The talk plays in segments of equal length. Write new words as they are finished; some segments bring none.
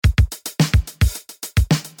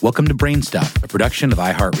Welcome to Brain Stuff, a production of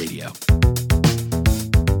iHeartRadio.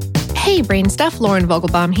 Hey, Brain Stuff, Lauren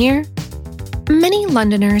Vogelbaum here. Many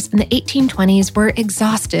Londoners in the 1820s were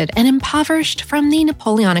exhausted and impoverished from the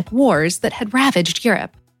Napoleonic Wars that had ravaged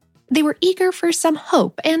Europe. They were eager for some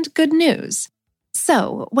hope and good news.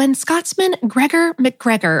 So, when Scotsman Gregor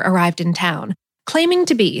MacGregor arrived in town, claiming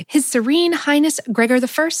to be His Serene Highness Gregor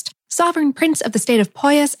I, sovereign prince of the state of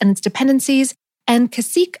Poyas and its dependencies, and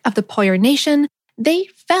cacique of the Poyer nation, they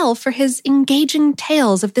fell for his engaging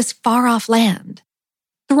tales of this far-off land.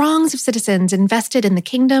 Throngs of citizens invested in the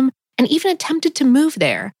kingdom and even attempted to move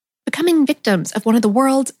there, becoming victims of one of the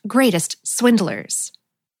world's greatest swindlers.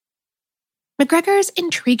 MacGregor's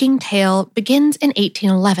intriguing tale begins in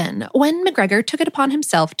 1811, when MacGregor took it upon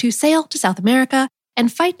himself to sail to South America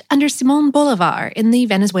and fight under Simón Bolívar in the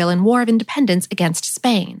Venezuelan War of Independence against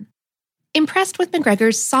Spain. Impressed with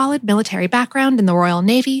MacGregor's solid military background in the Royal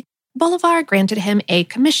Navy, Bolívar granted him a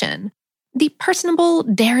commission. The personable,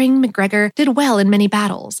 daring MacGregor did well in many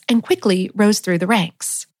battles and quickly rose through the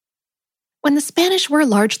ranks. When the Spanish were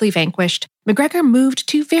largely vanquished, MacGregor moved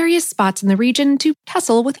to various spots in the region to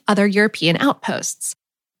tussle with other European outposts.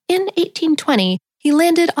 In 1820, he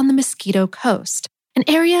landed on the Mosquito Coast, an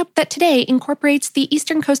area that today incorporates the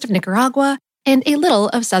eastern coast of Nicaragua and a little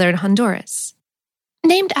of southern Honduras.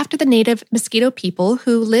 Named after the native Mosquito people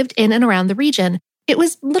who lived in and around the region, it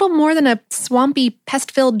was little more than a swampy,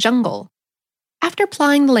 pest-filled jungle. After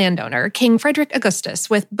plying the landowner, King Frederick Augustus,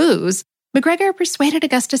 with booze, MacGregor persuaded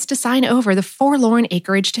Augustus to sign over the forlorn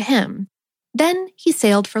acreage to him. Then he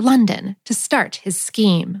sailed for London to start his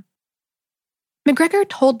scheme. MacGregor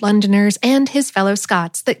told Londoners and his fellow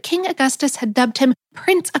Scots that King Augustus had dubbed him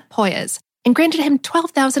Prince of Poyas and granted him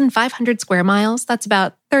 12,500 square miles, that's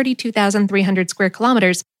about 32,300 square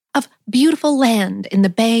kilometers, of beautiful land in the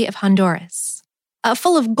Bay of Honduras.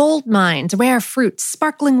 Full of gold mines, rare fruits,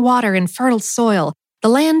 sparkling water, and fertile soil, the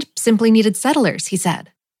land simply needed settlers, he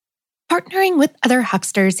said. Partnering with other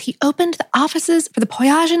hucksters, he opened the offices for the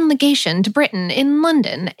Poyagan Legation to Britain in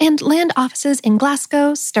London and land offices in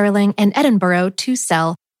Glasgow, Stirling, and Edinburgh to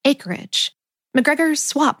sell acreage. MacGregor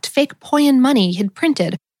swapped fake Poyan money he'd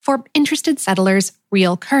printed for interested settlers'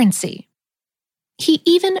 real currency. He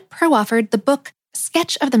even pro-offered the book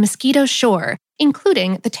Sketch of the Mosquito Shore,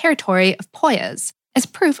 including the territory of Poyas, as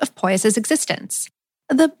proof of Poyas' existence.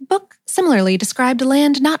 The book similarly described a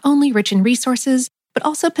land not only rich in resources, but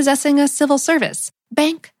also possessing a civil service,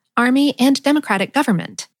 bank, army, and democratic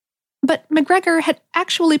government. But MacGregor had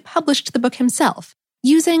actually published the book himself,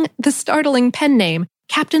 using the startling pen name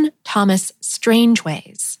Captain Thomas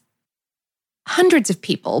Strangeways. Hundreds of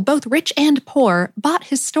people, both rich and poor, bought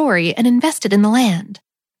his story and invested in the land.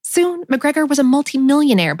 Soon, MacGregor was a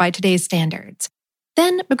multimillionaire by today's standards.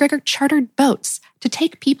 Then MacGregor chartered boats to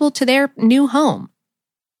take people to their new home.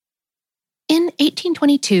 In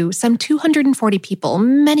 1822, some 240 people,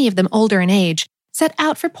 many of them older in age, set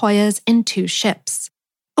out for Poyas in 2 ships.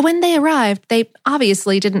 When they arrived, they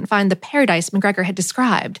obviously didn't find the paradise MacGregor had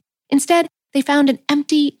described. Instead, they found an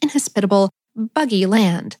empty, inhospitable, buggy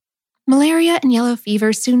land. Malaria and yellow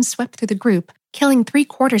fever soon swept through the group, killing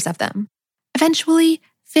 3/4 of them. Eventually,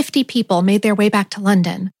 50 people made their way back to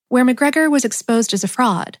London, where MacGregor was exposed as a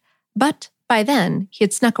fraud, but by then he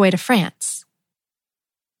had snuck away to France.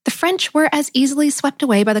 The French were as easily swept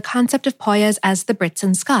away by the concept of Poyas as the Brits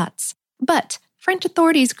and Scots, but French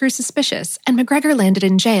authorities grew suspicious and MacGregor landed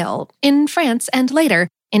in jail, in France and later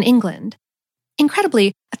in England.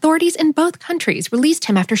 Incredibly, authorities in both countries released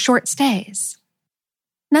him after short stays.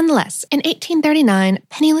 Nonetheless, in 1839,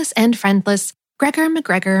 penniless and friendless, Gregor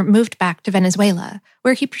MacGregor moved back to Venezuela,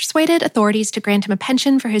 where he persuaded authorities to grant him a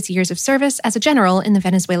pension for his years of service as a general in the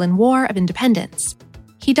Venezuelan War of Independence.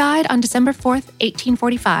 He died on December 4th,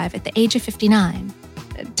 1845, at the age of 59.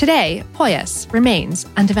 Today, Poyas remains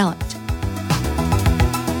undeveloped.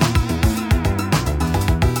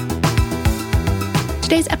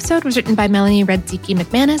 Today's episode was written by Melanie Redzicki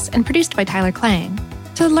McManus and produced by Tyler Klang.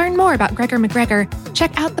 To learn more about Gregor MacGregor,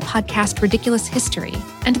 check out the podcast Ridiculous History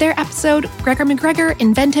and their episode, Gregor MacGregor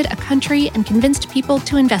Invented a Country and Convinced People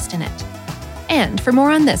to Invest in It. And for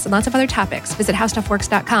more on this and lots of other topics, visit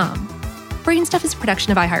howstuffworks.com. Brain Stuff is a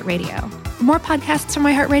production of iHeartRadio. For more podcasts from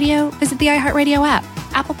iHeartRadio, visit the iHeartRadio app,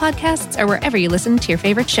 Apple Podcasts, or wherever you listen to your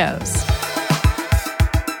favorite shows.